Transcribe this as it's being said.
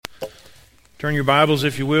Turn your Bibles,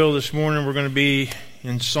 if you will. This morning we're going to be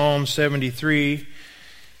in Psalm 73.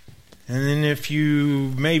 And then if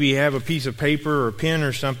you maybe have a piece of paper or a pen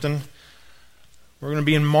or something, we're going to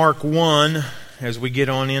be in Mark 1 as we get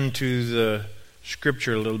on into the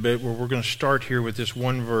Scripture a little bit, where we're going to start here with this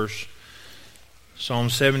one verse.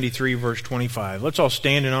 Psalm 73, verse 25. Let's all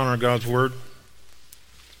stand and honor God's Word.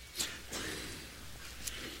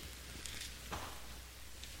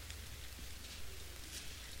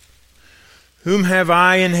 Whom have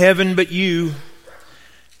I in heaven but you?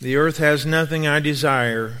 The earth has nothing I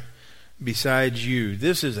desire besides you.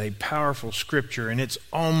 This is a powerful scripture, and it's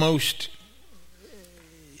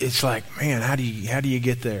like, man, how do you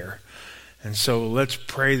get there? And so let's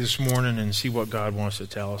pray this morning and see what God wants to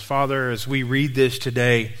tell us. Father, as we read this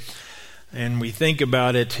today and we think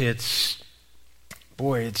about it, it's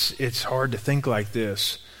hard to think like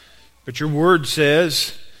this. But your word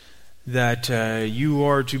says that you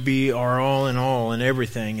are to be our all in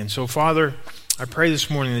everything. And so, Father, I pray this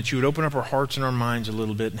morning that you would open up our hearts and our minds a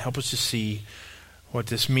little bit and help us to see what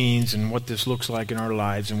this means and what this looks like in our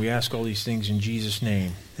lives. And we ask all these things in Jesus'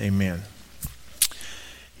 name. Amen.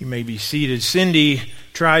 You may be seated. Cindy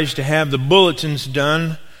tries to have the bulletins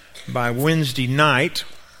done by Wednesday night.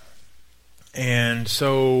 And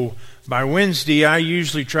so by Wednesday, I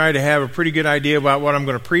usually try to have a pretty good idea about what I'm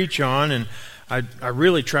going to preach on, and I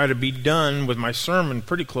really try to be done with my sermon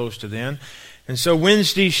pretty close to then. And so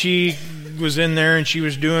Wednesday she was in there and she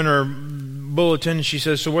was doing her bulletin. And she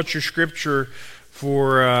says, "So what's your scripture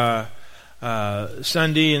for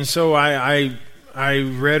Sunday?" And so I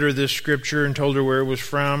read her this scripture and told her where it was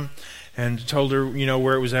from, and told her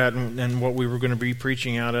where it was at and what we were going to be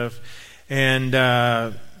preaching out of.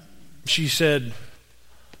 And she said,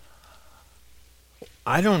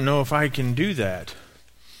 "I don't know if I can do that."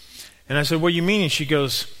 And I said, "What do you mean?" And she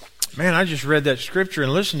goes, "Man, I just read that scripture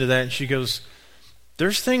and listened to that." And she goes,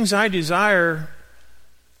 "There's things I desire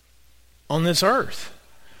on this earth."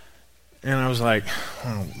 And I was like,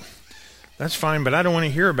 "Oh, that's fine, but I don't want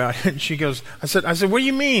to hear about it." And she goes, I said, "What do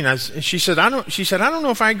you mean?" She said, "I don't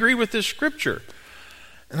know if I agree with this scripture."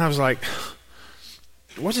 And I was like,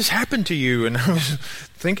 "What has happened to you?" And I was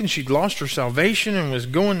thinking she'd lost her salvation and was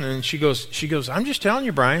going. And she goes, "I'm just telling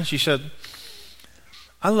you, Brian." She said,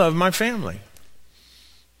 "I love my family."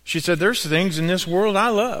 She said, "There's things in this world I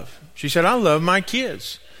love." She said, "I love my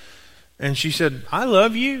kids." And she said, "I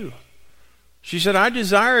love you." She said, "I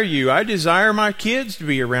desire you. I desire my kids to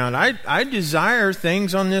be around. I desire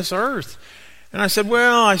things on this earth." And I said, it's,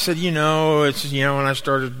 when I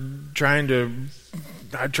started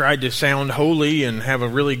I tried to sound holy and have a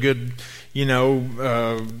really good,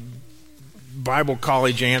 Bible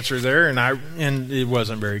college answer there, and it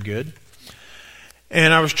wasn't very good.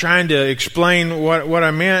 And I was trying to explain what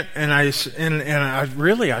I meant, and I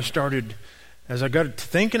started, as I got to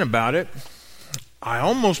thinking about it, I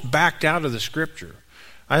almost backed out of the scripture.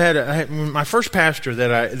 I had my first pastor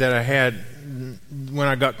that I had when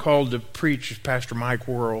I got called to preach was Pastor Mike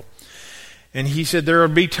Worrell, and he said there will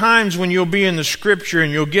be times when you'll be in the scripture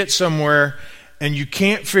and you'll get somewhere and you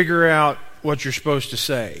can't figure out what you're supposed to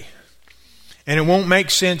say, and it won't make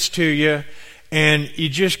sense to you. And you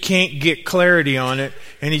just can't get clarity on it.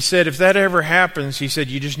 And he said, if that ever happens, he said,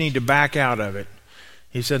 you just need to back out of it.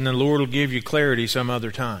 He said, and the Lord will give you clarity some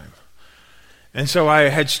other time. And so I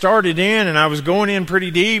had started in, and I was going in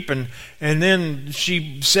pretty deep, and then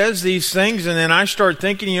she says these things, and then I start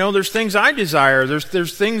thinking, there's things I desire.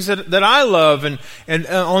 There's things that I love and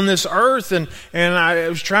on this earth, and I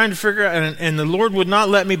was trying to figure out, and the Lord would not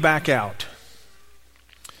let me back out.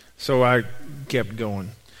 So I kept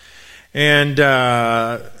going. And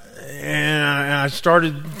I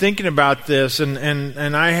started thinking about this, and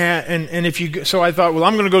so I thought, well,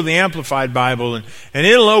 I'm going to go to the Amplified Bible, and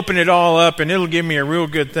it'll open it all up, and it'll give me a real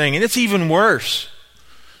good thing. And it's even worse.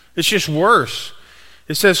 It's just worse.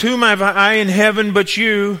 It says, "Whom have I in heaven but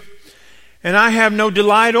you? And I have no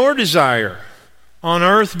delight or desire on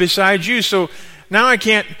earth besides you." So now I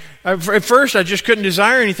can't. At first, I just couldn't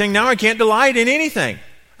desire anything. Now I can't delight in anything.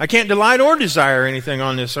 I can't delight or desire anything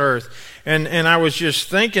on this earth. And I was just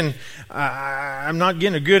thinking, I'm not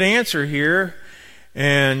getting a good answer here.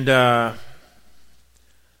 But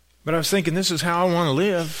I was thinking, this is how I want to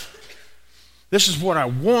live. This is what I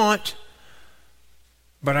want.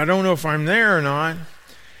 But I don't know if I'm there or not.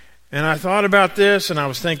 And I thought about this, and I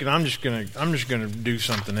was thinking, I'm just gonna do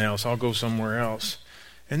something else. I'll go somewhere else.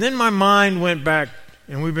 And then my mind went back,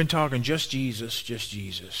 and we've been talking just Jesus, just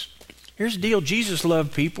Jesus. Here's the deal. Jesus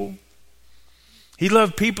loved people. He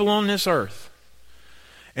loved people on this earth.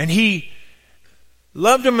 And he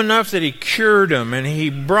loved them enough that he cured them, and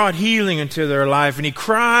he brought healing into their life, and he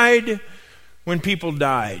cried when people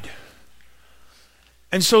died.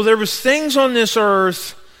 And so there was things on this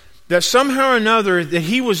earth that somehow or another that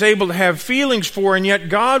he was able to have feelings for, and yet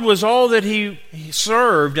God was all that he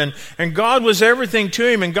served, and God was everything to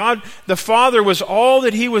him, and God the Father was all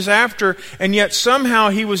that he was after, and yet somehow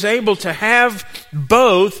he was able to have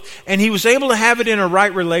both, and he was able to have it in a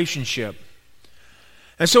right relationship.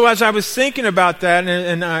 And so as I was thinking about that,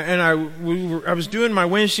 I was doing my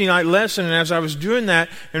Wednesday night lesson, and as I was doing that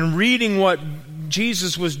and reading what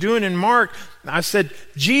Jesus was doing in Mark, I said,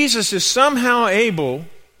 Jesus is somehow able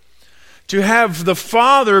to have the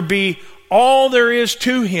Father be all there is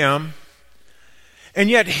to him, and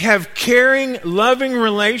yet have caring, loving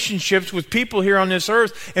relationships with people here on this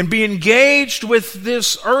earth, and be engaged with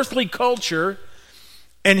this earthly culture,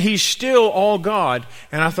 and he's still all God.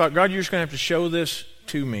 And I thought, God, you're just going to have to show this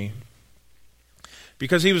to me.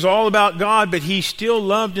 Because he was all about God, but he still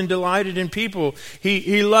loved and delighted in people.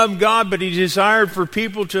 He loved God, but he desired for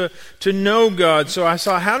people to know God. So I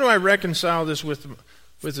saw, how do I reconcile this with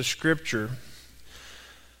the Scripture?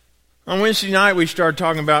 On Wednesday night, we started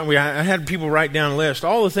talking about, I had people write down a list,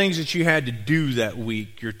 all the things that you had to do that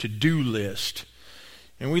week, your to-do list.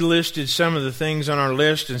 And we listed some of the things on our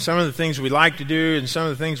list, and some of the things we like to do, and some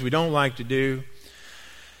of the things we don't like to do.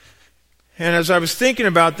 And as I was thinking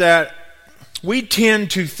about that, we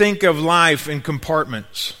tend to think of life in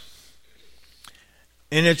compartments.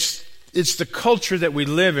 And it's the culture that we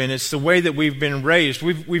live in. It's the way that we've been raised.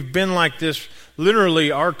 We've been like this.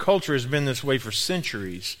 Literally, our culture has been this way for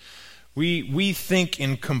centuries. We think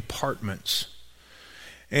in compartments.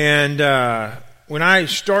 And when I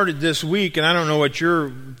started this week, and I don't know what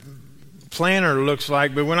your planner looks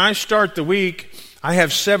like, but when I start the week, I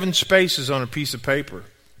have 7 spaces on a piece of paper.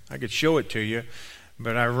 I could show it to you.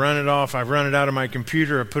 But I run it off, I run it out of my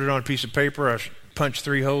computer, I put it on a piece of paper, I punch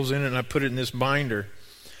 3 holes in it, and I put it in this binder.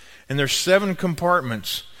 And there's 7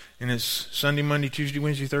 compartments, and it's Sunday, Monday, Tuesday,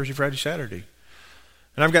 Wednesday, Thursday, Friday, Saturday.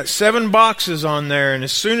 And I've got 7 boxes on there, and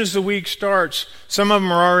as soon as the week starts, some of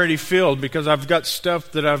them are already filled because I've got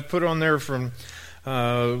stuff that I've put on there from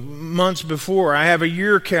months before. I have a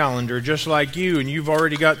year calendar just like you, and you've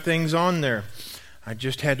already got things on there. I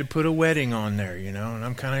just had to put a wedding on there, and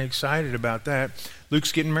I'm kind of excited about that.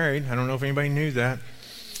 Luke's getting married. I don't know if anybody knew that.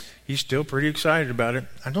 He's still pretty excited about it.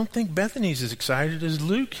 I don't think Bethany's as excited as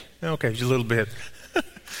Luke. Okay, just a little bit.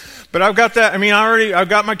 But I've got that. I've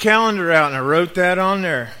got my calendar out, and I wrote that on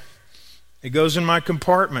there. It goes in my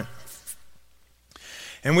compartment.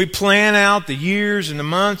 And we plan out the years and the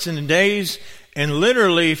months and the days. And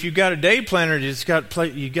literally, if you've got a day planner,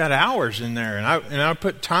 you got hours in there, and I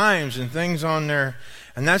put times and things on there,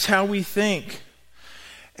 and that's how we think.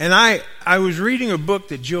 And I was reading a book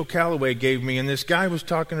that Jill Calloway gave me, and this guy was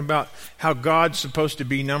talking about how God's supposed to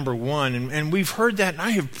be number one, and we've heard that, and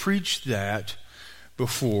I have preached that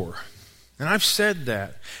before, and I've said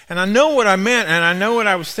that, and I know what I meant, and I know what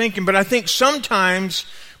I was thinking, but I think sometimes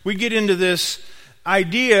we get into this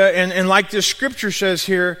idea, and like this scripture says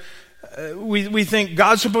here, we think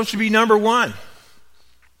God's supposed to be number one.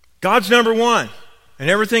 God's number one. And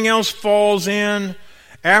everything else falls in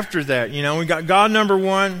after that. We got God number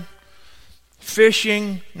one,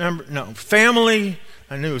 fishing, family.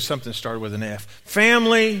 I knew it was something that started with an F.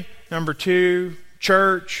 Family, number 2,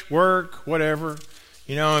 church, work, whatever.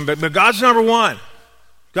 But God's number one.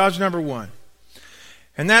 God's number one.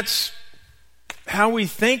 And that's how we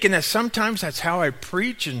think, and that sometimes that's how I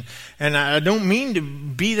preach, and I don't mean to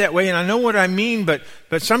be that way, and I know what I mean, but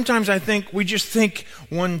sometimes I think we just think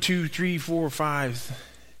 1, 2, 3, 4, 5.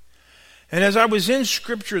 And as I was in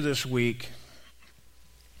Scripture this week,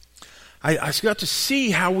 I got to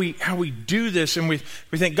see how we do this, and we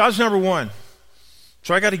think God's number one.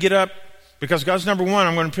 So I got to get up because God's number one.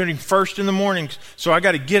 I'm going to put him first in the morning. So I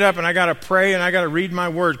got to get up and I got to pray and I got to read my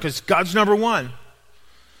word because God's number one.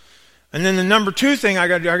 And then the number 2 thing I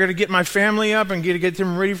got to get my family up and get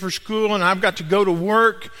them ready for school, and I've got to go to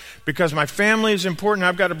work because my family is important.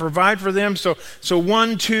 I've got to provide for them. So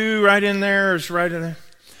 1, 2 right in there is right in there.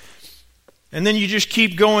 And then you just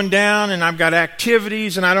keep going down, and I've got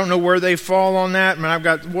activities, and I don't know where they fall on that, and I've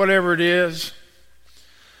got whatever it is.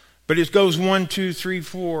 But it goes 1, 2, 3,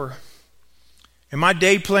 4. In my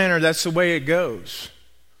day planner, that's the way it goes.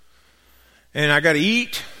 And I got to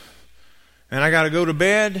eat, and I got to go to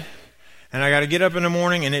bed, and I got to get up in the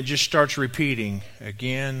morning, and it just starts repeating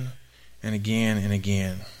again and again and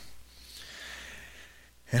again.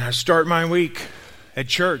 And I start my week at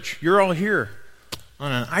church. You're all here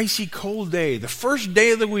on an icy cold day, the first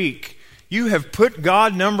day of the week. You have put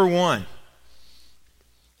God number one.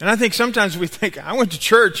 And I think sometimes we think, I went to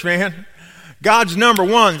church, man. God's number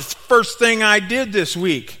one. It's the first thing I did this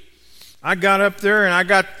week. I got up there and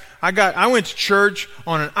I went to church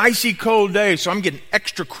on an icy cold day, so I'm getting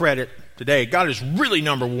extra credit today. God is really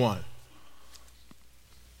number one.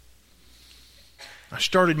 I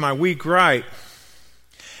started my week right.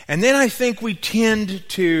 And then I think we tend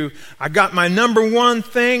to, I got my number one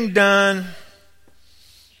thing done,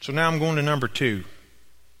 so now I'm going to number 2,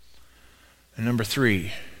 and number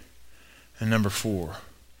 3, and number 4.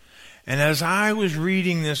 And as I was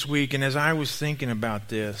reading this week, and as I was thinking about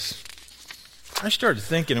this, I started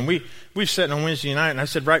thinking, and we've sat on Wednesday night, and I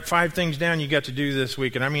said, write 5 things down you got to do this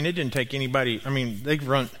week. And I mean, it didn't take anybody, I mean, they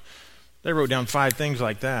wrote down 5 things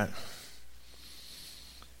like that.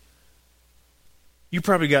 You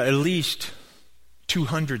probably got at least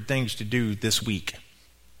 200 things to do this week.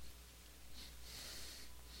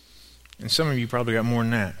 And some of you probably got more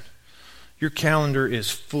than that. Your calendar is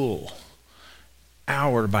full,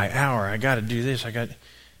 hour by hour. I got to do this.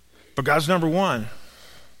 But God's number one.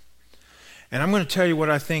 And I'm going to tell you what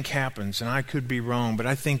I think happens, and I could be wrong, but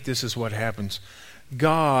I think this is what happens.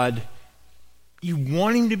 God, you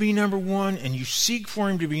want Him to be number one, and you seek for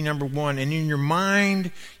Him to be number one, and in your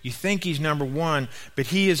mind, you think He's number one, but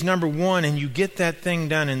He is number one, and you get that thing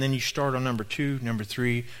done, and then you start on number 2, number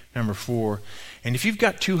 3, number 4. And if you've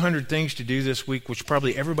got 200 things to do this week, which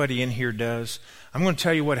probably everybody in here does, I'm going to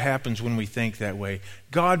tell you what happens when we think that way.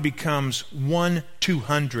 God becomes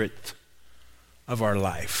 1/200th of our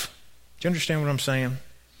life. Do you understand what I'm saying?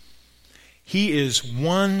 He is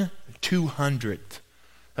 1/200th.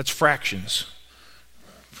 That's fractions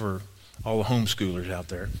for all the homeschoolers out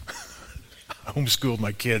there. I homeschooled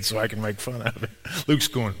my kids so I can make fun of it. Luke's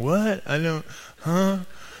going, what? I don't, huh?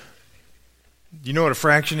 You know what a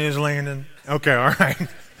fraction is, Landon? Okay, all right.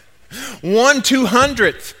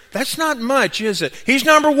 1/200th. That's not much, is it? He's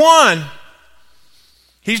number one.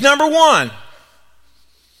 He's number one.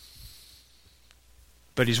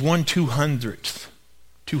 But He's 1/200th.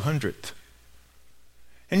 200th.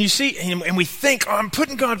 And you see, and we think, oh, I'm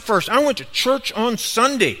putting God first. I went to church on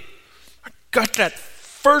Sunday. I got that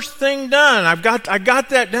first thing done. I got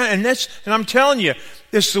that done. And I'm telling you,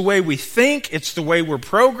 this is the way we think. It's the way we're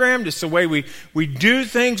programmed. It's the way we do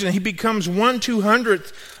things. And He becomes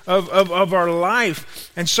 1/200th of our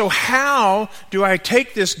life. And so how do I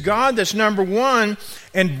take this God that's number one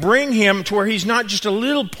and bring Him to where He's not just a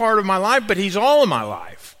little part of my life, but He's all of my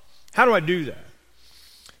life? How do I do that?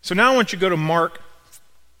 So now I want you to go to Mark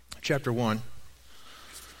chapter 1.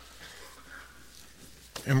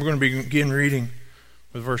 And we're going to begin reading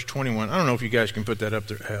with verse 21. I don't know if you guys can put that up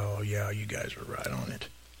there. Oh, yeah, you guys are right on it.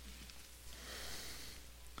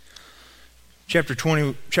 Chapter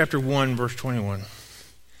 1, verse 21.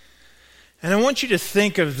 And I want you to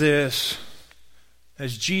think of this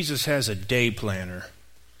as Jesus has a day planner.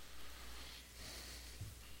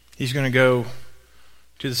 He's going to go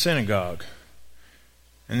to the synagogue.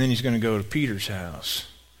 And then he's going to go to Peter's house.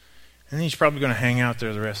 And then he's probably going to hang out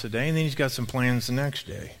there the rest of the day. And then he's got some plans the next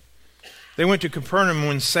day. They went to Capernaum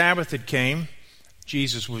when Sabbath had came.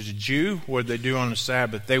 Jesus was a Jew. What did they do on the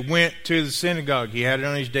Sabbath? They went to the synagogue. He had it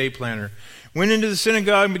on his day planner. Went into the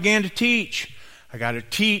synagogue and began to teach. I got to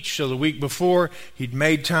teach. So the week before, he'd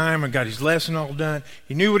made time and got his lesson all done.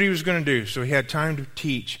 He knew what he was going to do, so he had time to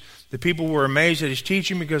teach. The people were amazed at his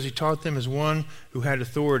teaching because he taught them as one who had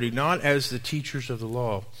authority, not as the teachers of the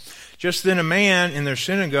law. Just then a man in their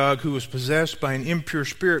synagogue who was possessed by an impure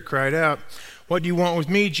spirit cried out, "What do you want with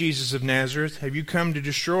me, Jesus of Nazareth? Have you come to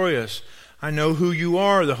destroy us? I know who you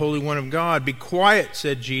are, the Holy One of God." "Be quiet,"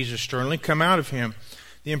 said Jesus sternly. "Come out of him."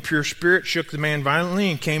 The impure spirit shook the man violently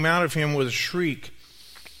and came out of him with a shriek.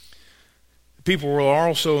 The people were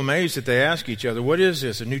also amazed that they asked each other, "What is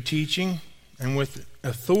this, a new teaching and with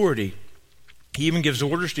authority? He even gives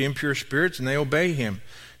orders to impure spirits and they obey him."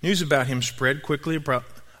 News about him spread quickly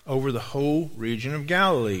over the whole region of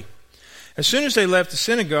Galilee. As soon as they left the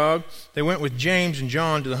synagogue, they went with James and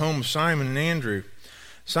John to the home of Simon and Andrew.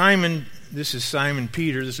 Simon, this is Simon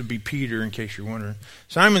Peter. This would be Peter in case you're wondering.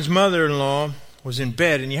 Simon's mother-in-law was in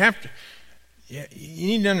bed, and you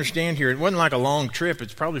need to understand here, it wasn't like a long trip.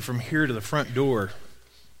 It's probably from here to the front door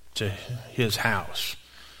to his house.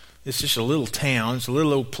 It's just a little town. It's a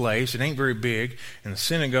little old place. It ain't very big. And the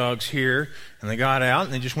synagogue's here, and they got out,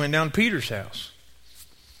 and they just went down to Peter's house.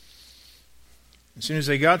 As soon as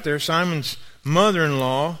they got there, Simon's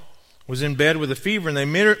mother-in-law was in bed with a fever, and they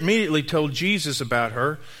immediately told Jesus about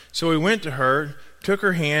her. So he went to her, took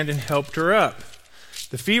her hand, and helped her up.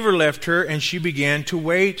 The fever left her, and she began to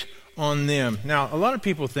wait on them. Now, a lot of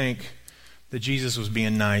people think that Jesus was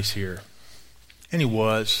being nice here. And he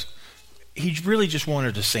was. He really just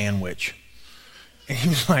wanted a sandwich. And he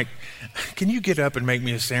was like, can you get up and make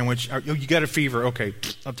me a sandwich? Oh, you got a fever? Okay,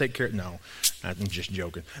 I'll take care of it. No, I'm just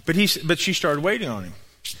joking. But she started waiting on him.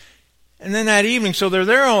 And then that evening, so they're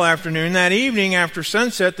there all afternoon. That evening after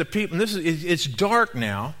sunset, the people, and it's dark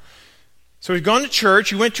now. So he's gone to church.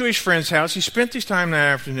 He went to his friend's house. He spent his time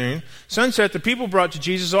that afternoon. Sunset, the people brought to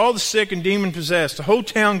Jesus all the sick and demon-possessed. The whole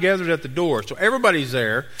town gathered at the door. So everybody's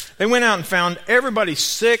there. They went out and found everybody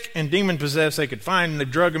sick and demon-possessed they could find, and they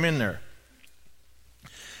drug them in there.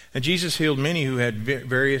 And Jesus healed many who had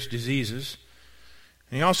various diseases.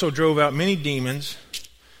 And he also drove out many demons,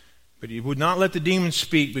 but he would not let the demons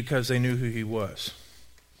speak because they knew who he was.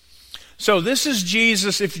 So this is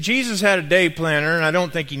Jesus. If Jesus had a day planner, and I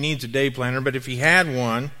don't think he needs a day planner, but if he had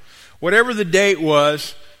one, whatever the date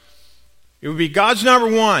was, it would be God's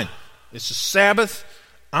number one. It's the Sabbath.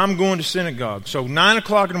 I'm going to synagogue. So 9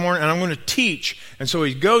 o'clock in the morning, and I'm going to teach. And so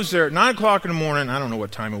he goes there at 9 o'clock in the morning. I don't know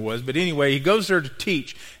what time it was, but anyway, he goes there to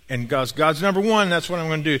teach. And God's number one. That's what I'm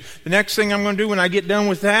going to do. The next thing I'm going to do when I get done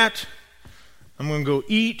with that, I'm going to go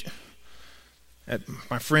eat at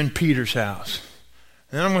my friend Peter's house.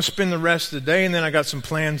 And then I'm going to spend the rest of the day, and then I got some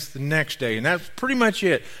plans the next day. And that's pretty much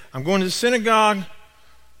it. I'm going to the synagogue.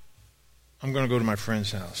 I'm going to go to my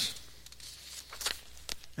friend's house.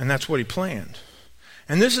 And that's what he planned.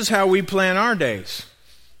 And this is how we plan our days.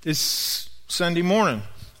 It's Sunday morning.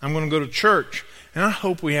 I'm going to go to church. And I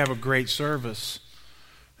hope we have a great service.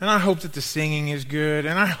 And I hope that the singing is good.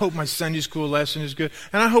 And I hope my Sunday school lesson is good.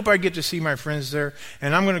 And I hope I get to see my friends there.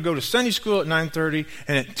 And I'm going to go to Sunday school at 9:30.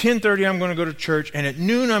 And at 10:30 I'm going to go to church. And at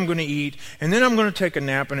noon I'm going to eat. And then I'm going to take a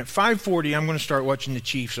nap. And at 5:40 I'm going to start watching the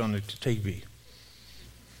Chiefs on the TV.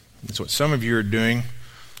 That's what some of you are doing.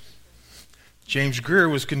 James Greer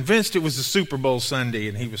was convinced it was the Super Bowl Sunday.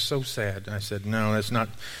 And he was so sad. And I said, no, that's not.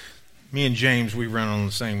 Me and James, we run on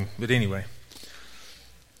the same. But anyway.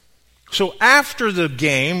 So after the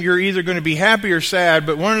game, you're either going to be happy or sad,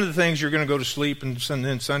 but one of the things you're going to go to sleep, and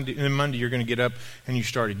then Monday you're going to get up and you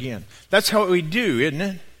start again. That's how we do, isn't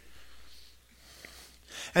it?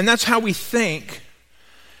 And that's how we think.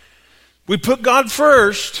 We put God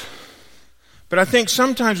first, but I think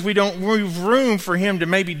sometimes we don't leave room for Him to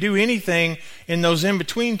maybe do anything in those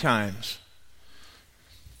in-between times.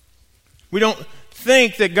 We don't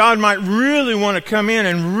think that God might really want to come in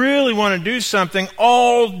and really want to do something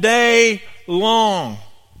all day long.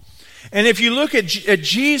 And if you look at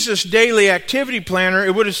Jesus' daily activity planner,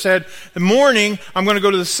 it would have said, the morning, I'm going to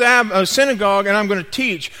go to the synagogue and I'm going to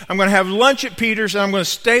teach. I'm going to have lunch at Peter's and I'm going to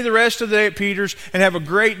stay the rest of the day at Peter's and have a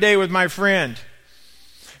great day with my friend.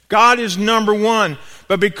 God is number one.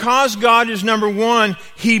 But because God is number one,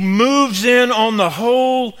 He moves in on the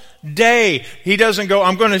whole day. He doesn't go,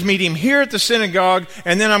 I'm going to meet Him here at the synagogue,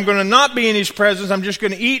 and then I'm going to not be in His presence. I'm just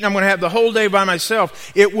going to eat, and I'm going to have the whole day by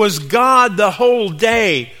myself. It was God the whole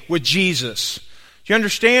day with Jesus. Do you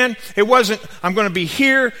understand? It wasn't, I'm going to be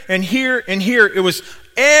here and here and here. It was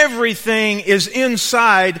everything is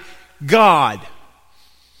inside God.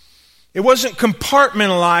 It wasn't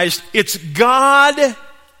compartmentalized. It's God,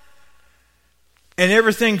 and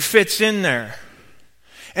everything fits in there.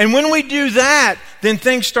 And when we do that, then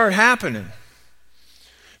things start happening.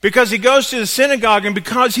 Because he goes to the synagogue, and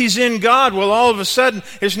because he's in God, well, all of a sudden,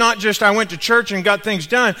 it's not just I went to church and got things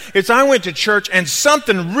done. It's I went to church and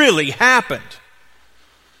something really happened.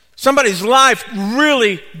 Somebody's life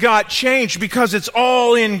really got changed because it's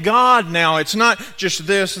all in God now. It's not just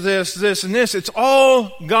this, and this. It's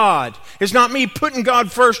all God. It's not me putting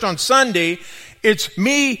God first on Sunday. It's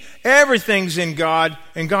me, everything's in God,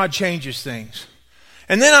 and God changes things.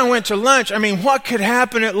 And then I went to lunch. I mean, what could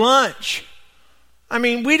happen at lunch? I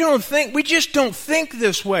mean, we just don't think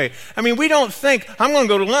this way. I mean, we don't think, I'm going to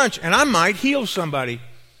go to lunch and I might heal somebody.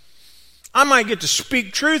 I might get to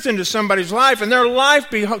speak truth into somebody's life and their life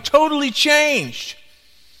be totally changed.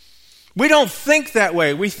 We don't think that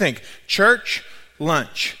way. We think church,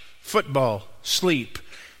 lunch, football, sleep,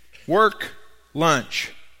 work,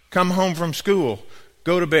 lunch, come home from school,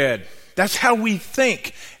 go to bed. That's how we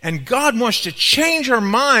think. And God wants to change our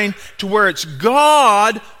mind to where it's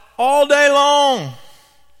God all day long.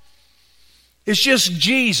 It's just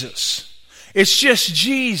Jesus. It's just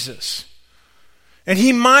Jesus. And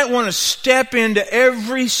He might want to step into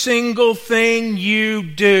every single thing you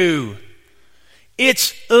do.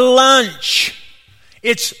 It's lunch.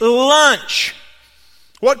 It's lunch.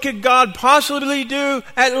 What could God possibly do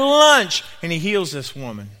at lunch? And He heals this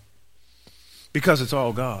woman. Because it's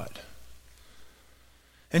all God.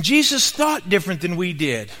 And Jesus thought different than we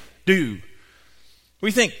do.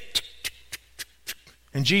 We think,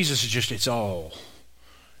 and Jesus is just, it's all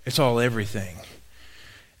everything.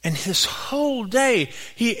 And his whole day,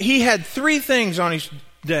 he had 3 things on his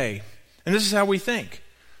day. And this is how we think.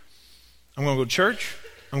 I'm going to go to church.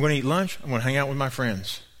 I'm going to eat lunch. I'm going to hang out with my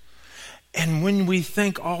friends. And when we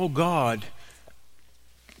think all God,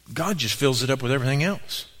 God just fills it up with everything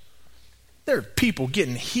else. There are people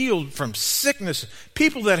getting healed from sickness.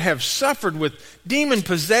 People that have suffered with demon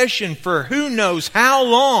possession for who knows how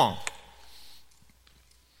long.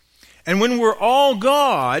 And when we're all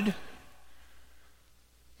God,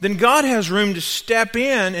 then God has room to step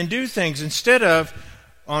in and do things instead of,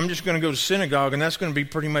 I'm just going to go to synagogue and that's going to be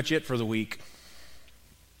pretty much it for the week.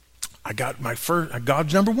 I got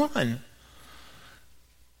God's number 1.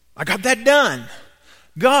 I got that done.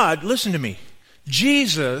 God, listen to me.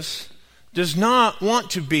 Jesus does not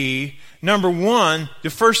want to be, number 1, the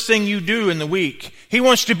first thing you do in the week. He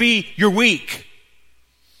wants to be your week.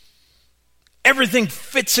 Everything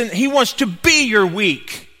fits in. He wants to be your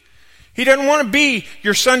week. He doesn't want to be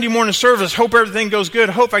your Sunday morning service. Hope everything goes good.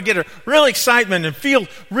 Hope I get a real excitement and feel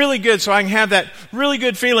really good so I can have that really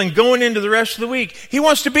good feeling going into the rest of the week. He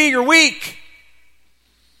wants to be your week.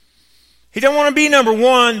 He doesn't want to be number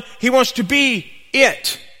 1. He wants to be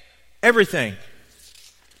it. Everything.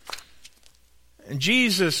 And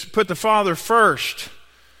Jesus put the Father first.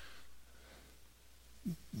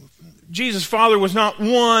 Jesus' Father was not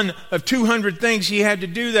one of 200 things he had to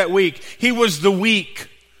do that week. He was the week.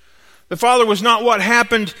 The Father was not what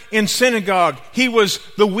happened in synagogue. He was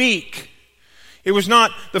the week. It was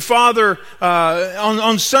not the Father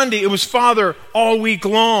on Sunday. It was Father all week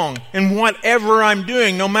long. And whatever I'm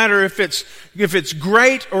doing, no matter if it's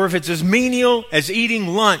great or if it's as menial as eating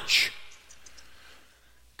lunch,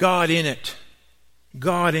 God in it.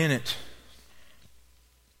 God in it.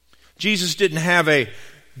 Jesus didn't have a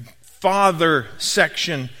father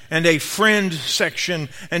section and a friend section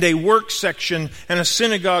and a work section and a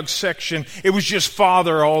synagogue section. It was just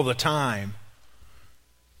Father all the time.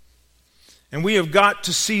 And we have got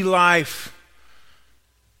to see life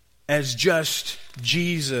as just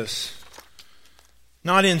Jesus.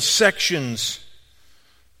 Not in sections,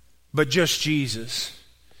 but just Jesus.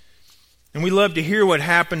 And we love to hear what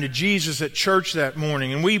happened to Jesus at church that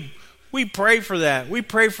morning. And we pray for that. We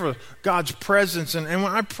pray for God's presence. And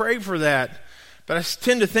when I pray for that, but I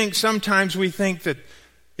tend to think sometimes we think that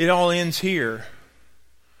it all ends here.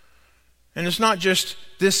 And it's not just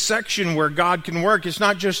this section where God can work. It's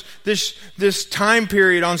not just this time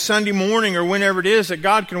period on Sunday morning or whenever it is that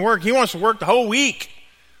God can work. He wants to work the whole week.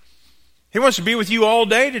 He wants to be with you all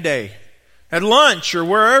day today, at lunch or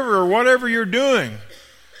wherever or whatever you're doing.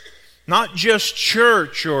 Not just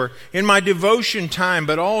church or in my devotion time,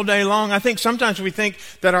 but all day long. I think sometimes we think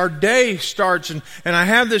that our day starts and I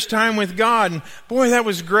have this time with God and boy, that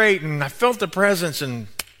was great and I felt the presence and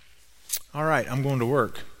all right, I'm going to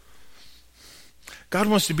work. God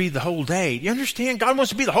wants to be the whole day. You understand? God wants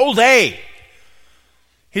to be the whole day.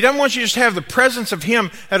 He doesn't want you to just have the presence of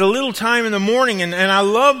Him at a little time in the morning and I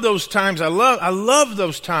love those times. I love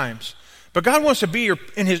those times. But God wants to be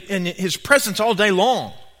in His presence all day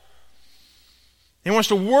long. He wants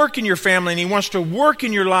to work in your family and He wants to work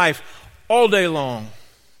in your life all day long.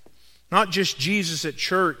 Not just Jesus at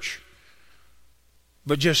church,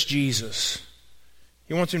 but just Jesus.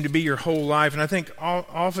 He wants Him to be your whole life. And I think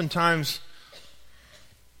oftentimes,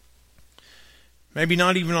 maybe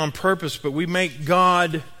not even on purpose, but we make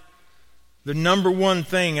God the number 1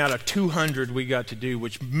 thing out of 200 we got to do,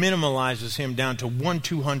 which minimalizes Him down to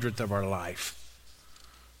 1/200th of our life.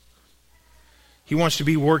 He wants to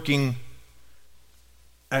be working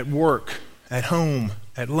at work, at home,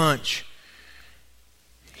 at lunch.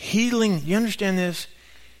 Healing, you understand this?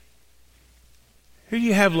 Who do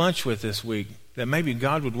you have lunch with this week that maybe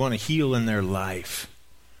God would want to heal in their life?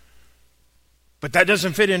 But that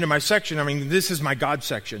doesn't fit into my section. I mean, this is my God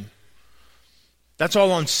section. That's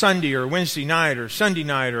all on Sunday or Wednesday night or Sunday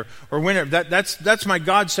night or whenever. That's my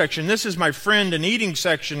God section. This is my friend and eating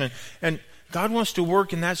section. And God wants to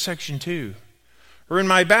work in that section too. Or in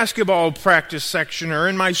my basketball practice section, or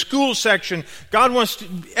in my school section. God wants to,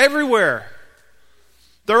 everywhere.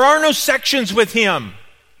 There are no sections with Him.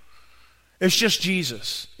 It's just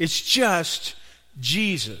Jesus. It's just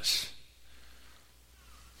Jesus.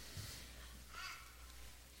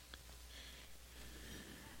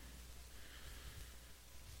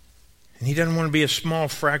 And He doesn't want to be a small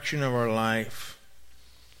fraction of our life.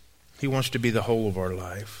 He wants to be the whole of our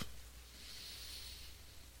life.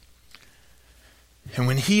 And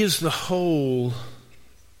when He is the whole,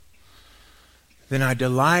 then I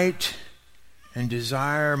delight and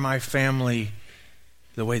desire my family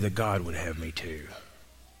the way that God would have me to.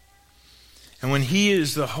 And when He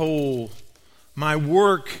is the whole, my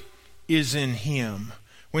work is in Him.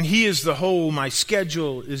 When He is the whole, my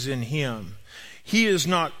schedule is in Him. He is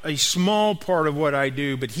not a small part of what I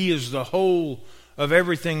do, but He is the whole of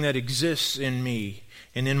everything that exists in me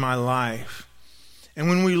and in my life. And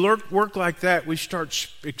when we work like that, we start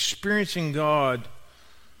experiencing God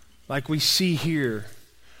like we see here.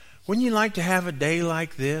 Wouldn't you like to have a day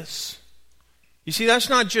like this? You see, that's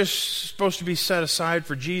not just supposed to be set aside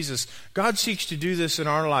for Jesus. God seeks to do this in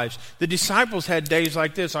our lives. The disciples had days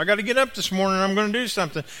like this. I got to get up this morning and I'm going to do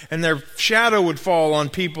something. And their shadow would fall on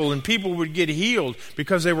people and people would get healed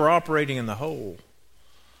because they were operating in the whole.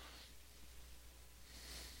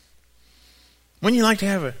 Wouldn't you like to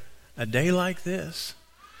have a day like this?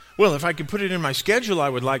 Well, if I could put it in my schedule, I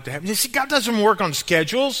would like to have. You see, God doesn't work on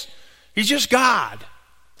schedules. He's just God.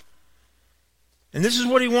 And this is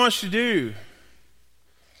what He wants to do.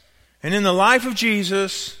 And in the life of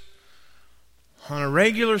Jesus, on a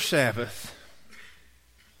regular Sabbath,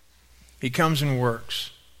 He comes and works.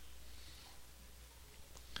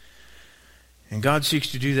 And God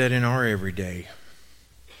seeks to do that in our everyday.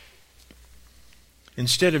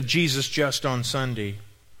 Instead of Jesus just on Sunday,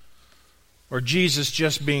 or Jesus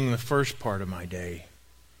just being the first part of my day,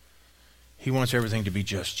 He wants everything to be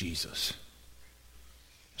just Jesus.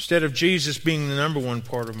 Instead of Jesus being the number one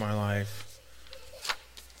part of my life,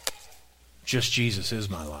 just Jesus is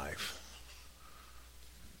my life.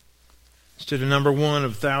 Instead of number one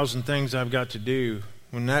of 1,000 things I've got to do,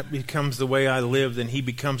 when that becomes the way I live, then He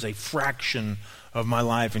becomes a fraction of my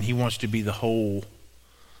life, and He wants to be the whole.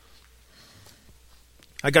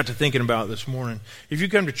 I got to thinking about it this morning. If you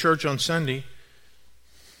come to church on Sunday,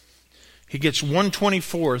 He gets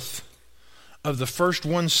 1/24 of the first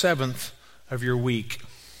 1/7 of your week.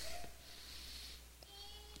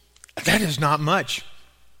 That is not much.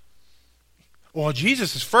 Well,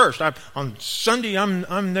 Jesus is first. On Sunday,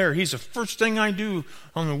 I'm there. He's the first thing I do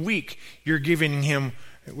on the week. You're giving Him,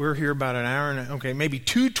 we're here about an hour and okay, maybe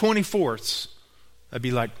 2/24. That'd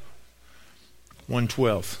be like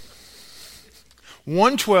 1/12.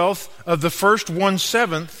 1/12 of the first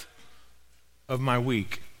 1/7 of my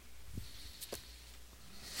week.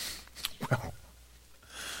 Well,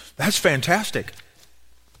 that's fantastic.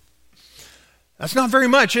 That's not very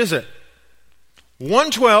much, is it?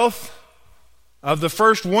 1/12 of the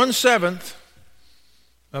first 1/7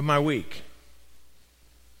 of my week.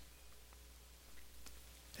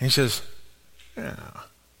 And He says, yeah,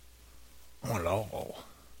 I want it all.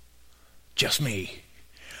 Just me.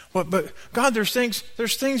 Well, but God, there's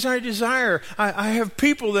things I desire. I have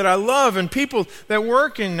people that I love and people that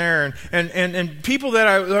work in there and people that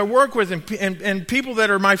I work with and people that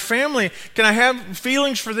are my family. Can I have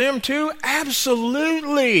feelings for them too?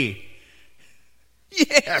 Absolutely.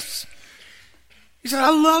 Yes. He said,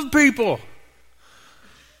 I love people.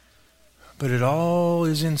 But it all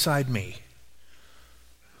is inside me.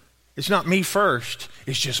 It's not me first.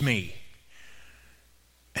 It's just me.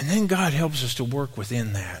 And then God helps us to work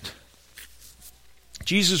within that.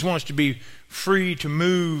 Jesus wants to be free to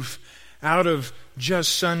move out of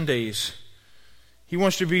just Sundays. He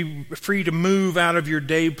wants to be free to move out of your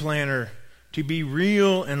day planner, to be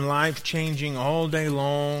real and life-changing all day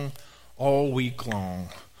long, all week long,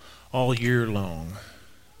 all year long.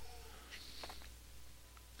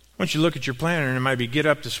 Once you look at your planner, and it might be get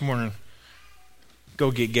up this morning, go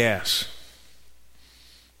get gas.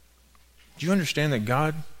 Do you understand that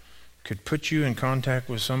God could put you in contact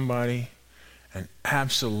with somebody and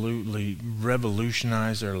absolutely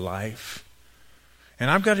revolutionize their life? And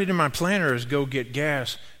I've got it in my planner as go get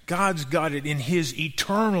gas. God's got it in His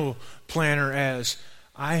eternal planner as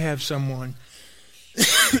I have someone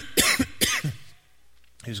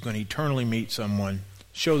who's going to eternally meet someone,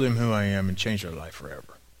 show them who I am, and change their life forever.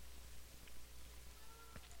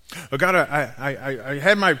 Oh God, I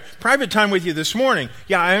had my private time with you this morning.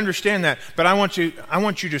 Yeah, I understand that, but I want you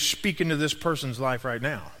to speak into this person's life right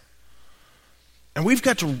now. And we've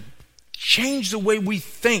got to change the way we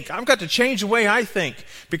think. I've got to change the way I think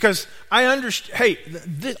because I understand.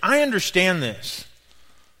 Hey, I understand this.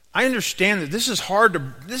 I understand that this is hard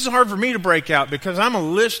for me to break out because I'm a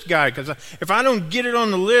list guy. Because if I don't get it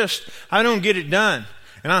on the list, I don't get it done.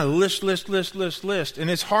 And I list, and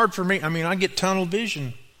it's hard for me. I mean, I get tunnel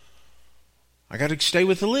vision. I got to stay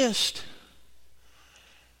with the list.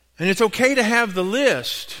 And it's okay to have the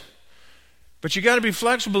list, but you got to be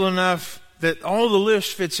flexible enough that all the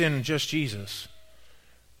list fits in just Jesus.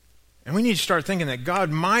 And we need to start thinking that God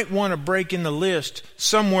might want to break in the list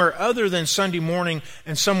somewhere other than Sunday morning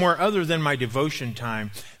and somewhere other than my devotion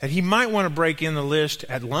time. That He might want to break in the list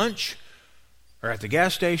at lunch or at the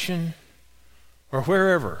gas station or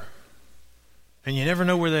wherever. And you never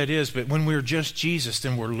know where that is, but when we're just Jesus,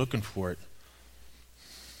 then we're looking for it.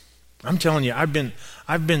 I'm telling you, I've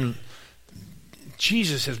been,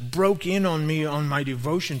 Jesus has broke in on me on my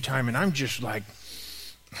devotion time, and I'm just like,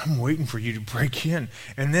 I'm waiting for you to break in.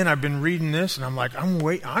 And then I've been reading this, and I'm like,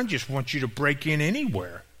 I just want you to break in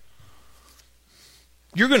anywhere.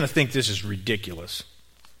 You're going to think this is ridiculous.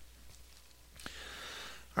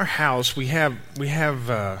 Our house, we have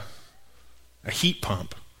a heat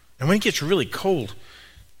pump, and when it gets really cold,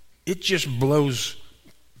 it just blows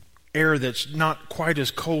air that's not quite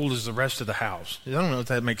as cold as the rest of the house. I don't know if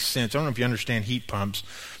that makes sense. I don't know if you understand heat pumps,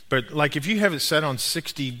 but like if you have it set on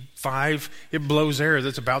 65, it blows air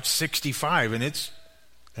that's about 65, and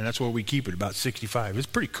that's where we keep it, about 65. It's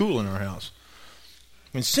pretty cool in our house.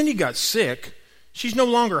 When Cindy got sick, she's no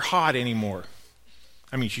longer hot anymore.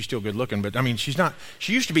 I mean, she's still good looking, but I mean, she's not.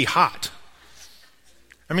 She used to be hot.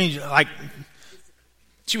 I mean, like,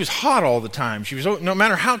 she was hot all the time. She was, no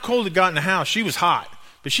matter how cold it got in the house, she was hot.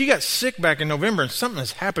 But she got sick back in November, and something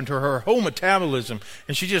has happened to her whole metabolism,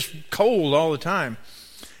 and she's just cold all the time.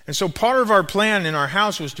 And so part of our plan in our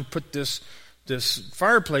house was to put this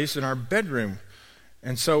fireplace in our bedroom.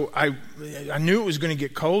 And so I knew it was going to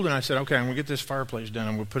get cold, and I said, okay, I'm going to get this fireplace done,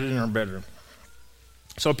 and we'll put it in our bedroom.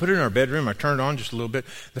 So I put it in our bedroom. I turned it on just a little bit.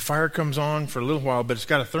 The fire comes on for a little while, but it's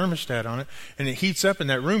got a thermostat on it, and it heats up in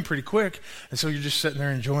that room pretty quick. And so you're just sitting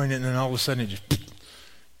there enjoying it, and then all of a sudden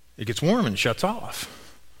it gets warm and shuts off.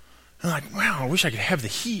 I'm like, wow, I wish I could have the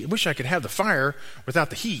heat. I wish I could have the fire without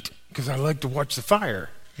the heat, because I like to watch the fire,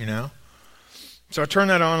 you know. So I turned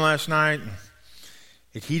that on last night, and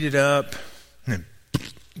it heated up, and then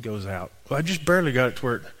it goes out. Well, I just barely got it to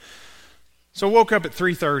work. So I woke up at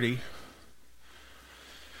 3:30,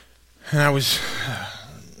 and I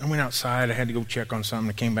went outside. I had to go check on something.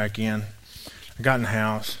 I came back in. I got in the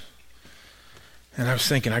house, and I was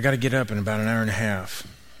thinking, I got to get up in about an hour and a half.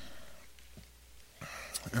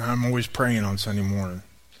 And I'm always praying on Sunday morning.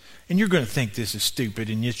 And you're going to think this is stupid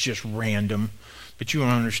and it's just random, but you don't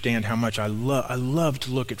understand how much I love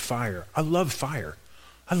to look at fire. I love fire.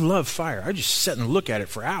 I love fire. I just sit and look at it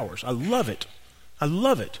for hours. I love it. I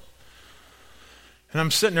love it. And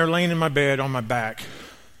I'm sitting there laying in my bed on my back.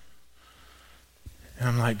 And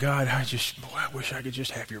I'm like, God, I wish I could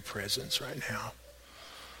just have your presence right now.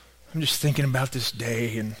 I'm just thinking about this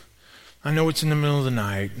day, and I know it's in the middle of the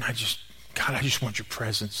night, and God, I just want your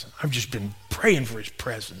presence. I've just been praying for his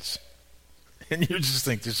presence. And you just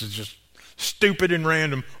think this is just stupid and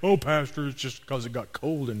random. Oh, Pastor, it's just because it got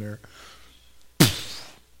cold in there.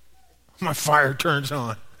 My fire turns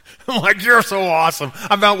on. I'm like, you're so awesome.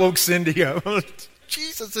 I about woke Cindy up.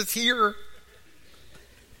 Jesus is here.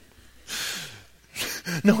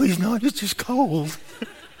 No, he's not. It's just cold.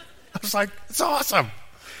 I was like, it's awesome.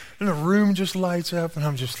 And the room just lights up, and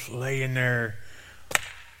I'm just laying there.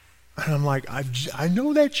 And I'm like, I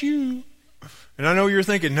know that's you. And I know you're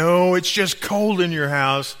thinking, no, it's just cold in your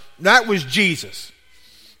house. That was Jesus.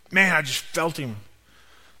 Man, I just felt him.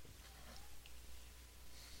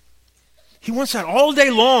 He wants that all day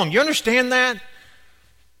long. You understand that?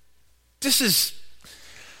 He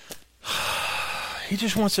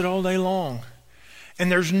just wants it all day long.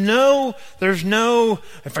 And there's no,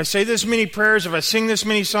 if I say this many prayers, if I sing this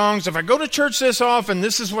many songs, if I go to church this often,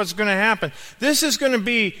 this is what's going to happen. This is going to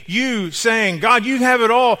be you saying, God, you have it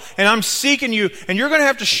all, and I'm seeking you, and you're going to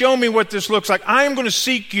have to show me what this looks like. I am going to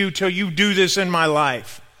seek you till you do this in my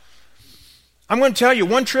life. I'm going to tell you,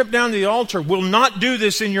 one trip down to the altar will not do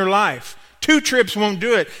this in your life. 2 trips won't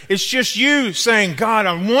do it. It's just you saying, God,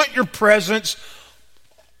 I want your presence.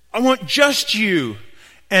 I want just you.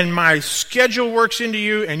 And my schedule works into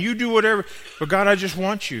you, and you do whatever. But God, I just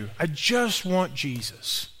want you. I just want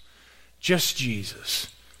Jesus. Just Jesus.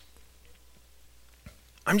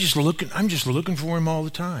 I'm just looking for him all the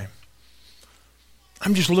time.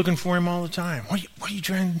 I'm just looking for him all the time. What are you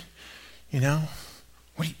trying, what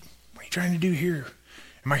are you trying to do here?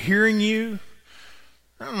 Am I hearing you?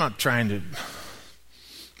 I'm not trying to,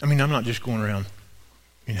 I'm not just going around,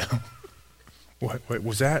 what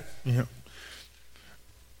was that,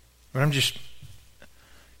 But I'm just,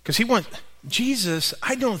 because Jesus,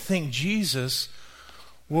 I don't think Jesus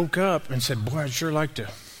woke up and said, boy, I'd sure like to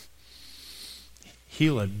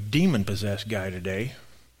heal a demon-possessed guy today.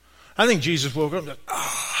 I think Jesus woke up and said,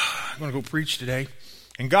 I'm going to go preach today.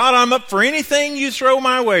 And God, I'm up for anything you throw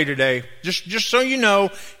my way today. Just so you know,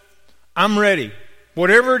 I'm ready.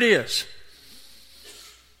 Whatever it is.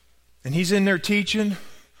 And he's in there teaching,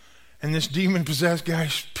 and this demon-possessed guy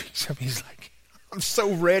speaks up. He's like, I'm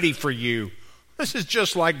so ready for you. This is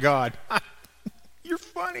just like God. You're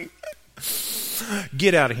funny.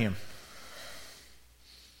 Get out of him.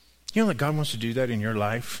 You know that God wants to do that in your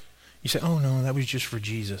life? You say, oh no, that was just for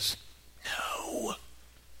Jesus.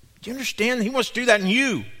 Do you understand? He wants to do that in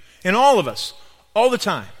you, in all of us, all the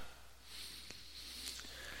time.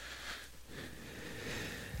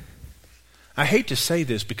 I hate to say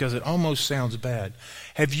this because it almost sounds bad.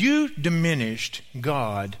 Have you diminished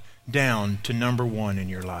God down to number one in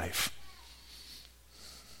your life?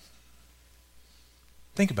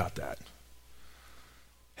 Think about that.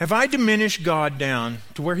 Have I diminished God down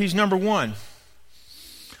to where he's number one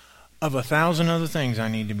of 1,000 other things I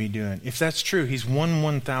need to be doing? If that's true, he's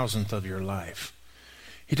 1/1000th of your life.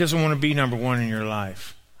 He doesn't want to be number one in your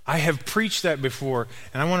life. I have preached that before,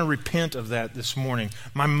 and I want to repent of that this morning.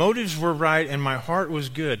 My motives were right and my heart was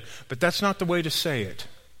good, but that's not the way to say it.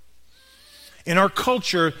 In our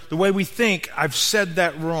culture, the way we think, I've said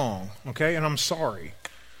that wrong, okay? And I'm sorry.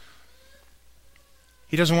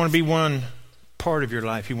 He doesn't want to be one part of your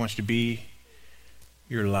life. He wants to be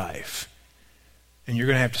your life. And you're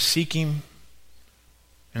going to have to seek him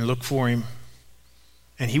and look for him,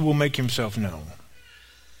 and he will make himself known.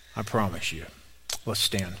 I promise you. Let's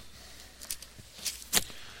stand.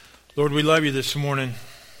 Lord, we love you this morning.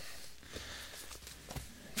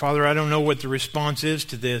 Father, I don't know what the response is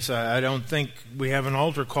to this. I don't think we have an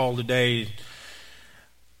altar call today.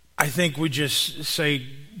 I think we just say,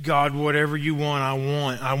 God, whatever you want, I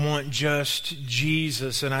want. I want just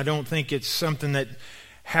Jesus. And I don't think it's something that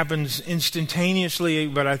happens instantaneously,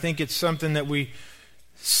 but I think it's something that we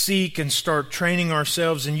seek and start training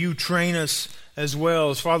ourselves, and you train us as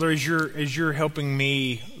well. As Father, as you're helping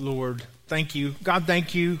me, Lord, thank you. God,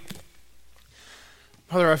 thank you.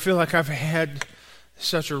 Father, I feel like I've had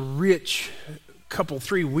such a rich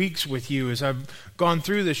 3 weeks with you. As I've gone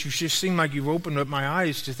through this, you just seem like you've opened up my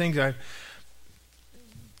eyes to things I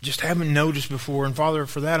just haven't noticed before. And Father,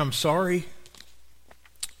 for that I'm sorry.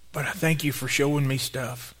 But I thank you for showing me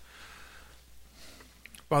stuff.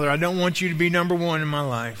 Father, I don't want you to be number one in my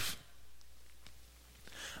life.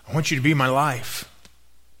 I want you to be my life.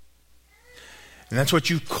 And that's what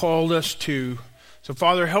you called us to. So,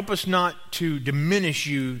 Father, help us not to diminish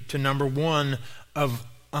you to number one of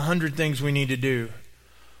 100 things we need to do.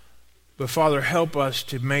 But, Father, help us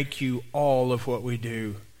to make you all of what we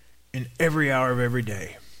do in every hour of every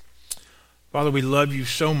day. Father, we love you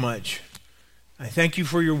so much. I thank you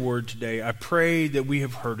for your word today. I pray that we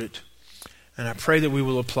have heard it. And I pray that we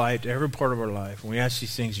will apply it to every part of our life. And we ask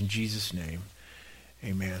these things in Jesus' name.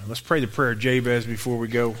 Amen. Let's pray the prayer of Jabez before we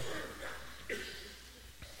go.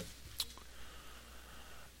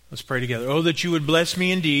 Let's pray together. Oh, that you would bless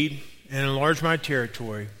me indeed and enlarge my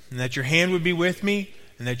territory, and that your hand would be with me,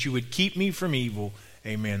 and that you would keep me from evil.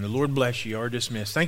 Amen. The Lord bless you. You are dismissed. Thank